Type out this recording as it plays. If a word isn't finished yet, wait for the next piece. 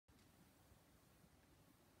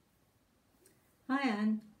Hi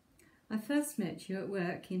Anne, I first met you at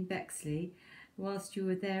work in Bexley whilst you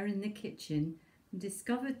were there in the kitchen and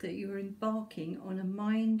discovered that you were embarking on a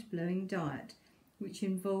mind-blowing diet which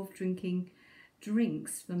involved drinking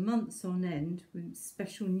drinks for months on end with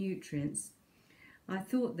special nutrients. I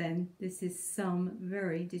thought then, this is some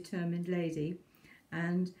very determined lady,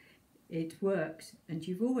 and it worked, and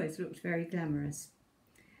you've always looked very glamorous.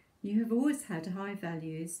 You have always had high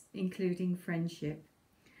values, including friendship.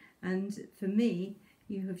 And for me,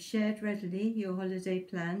 you have shared readily your holiday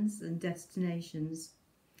plans and destinations.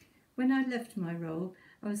 When I left my role,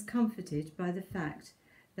 I was comforted by the fact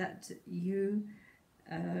that you,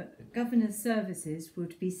 Governor's services,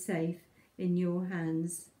 would be safe in your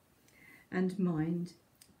hands and mind.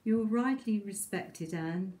 You are rightly respected,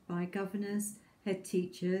 Anne, by governors, head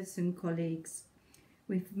teachers and colleagues.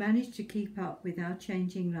 We've managed to keep up with our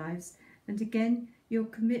changing lives, and again, your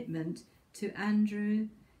commitment to Andrew,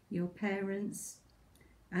 your parents,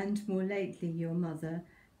 and more lately your mother,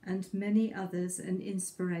 and many others an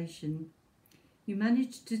inspiration. You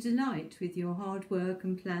managed to delight with your hard work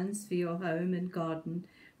and plans for your home and garden,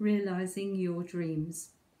 realising your dreams.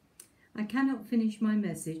 I cannot finish my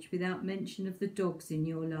message without mention of the dogs in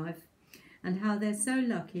your life, and how they're so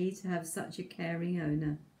lucky to have such a caring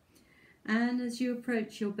owner. And as you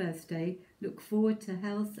approach your birthday, look forward to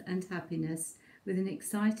health and happiness with an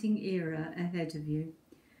exciting era ahead of you.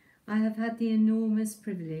 I have had the enormous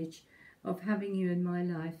privilege of having you in my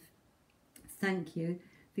life. Thank you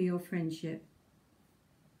for your friendship.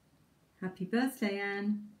 Happy birthday,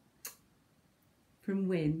 Anne, from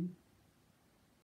Wynne.